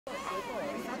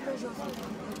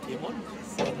Pokémon?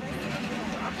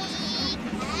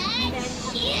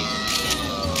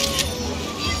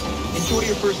 Enjoy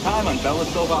your first time on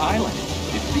Belisova Island.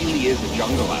 It really is a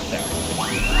jungle out there.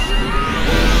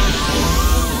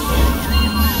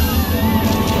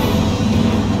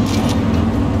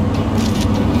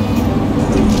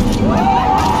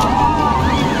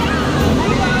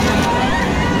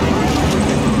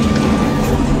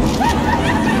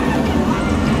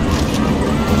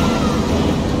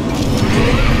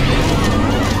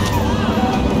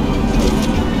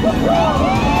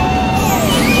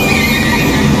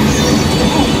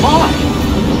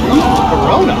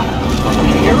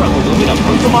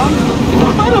 Pokémon?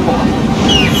 Incredible!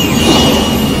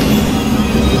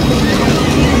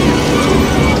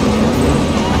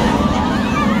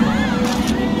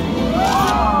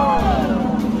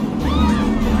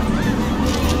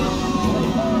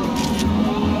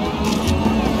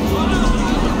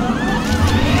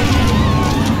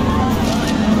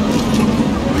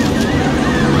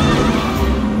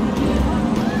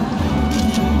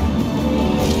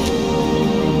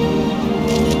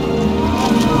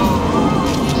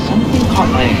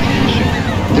 My attention.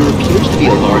 There appears to be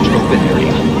a large open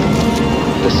area.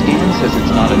 The scan says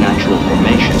it's not a natural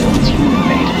formation, it's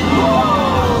human-made.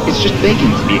 It's just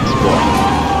begging to be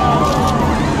explored.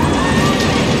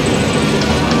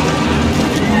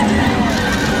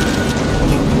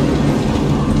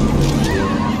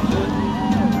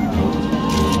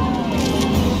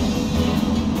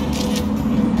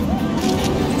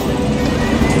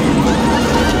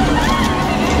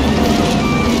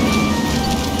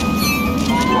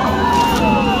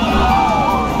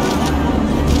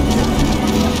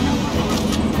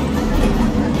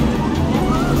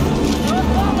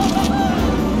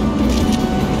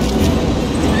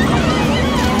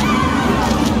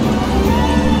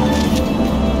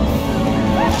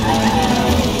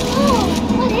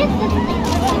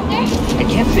 I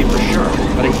can't say for sure,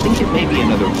 but I think it may be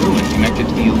another ruin connected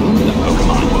to the aluminum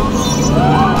Pokémon.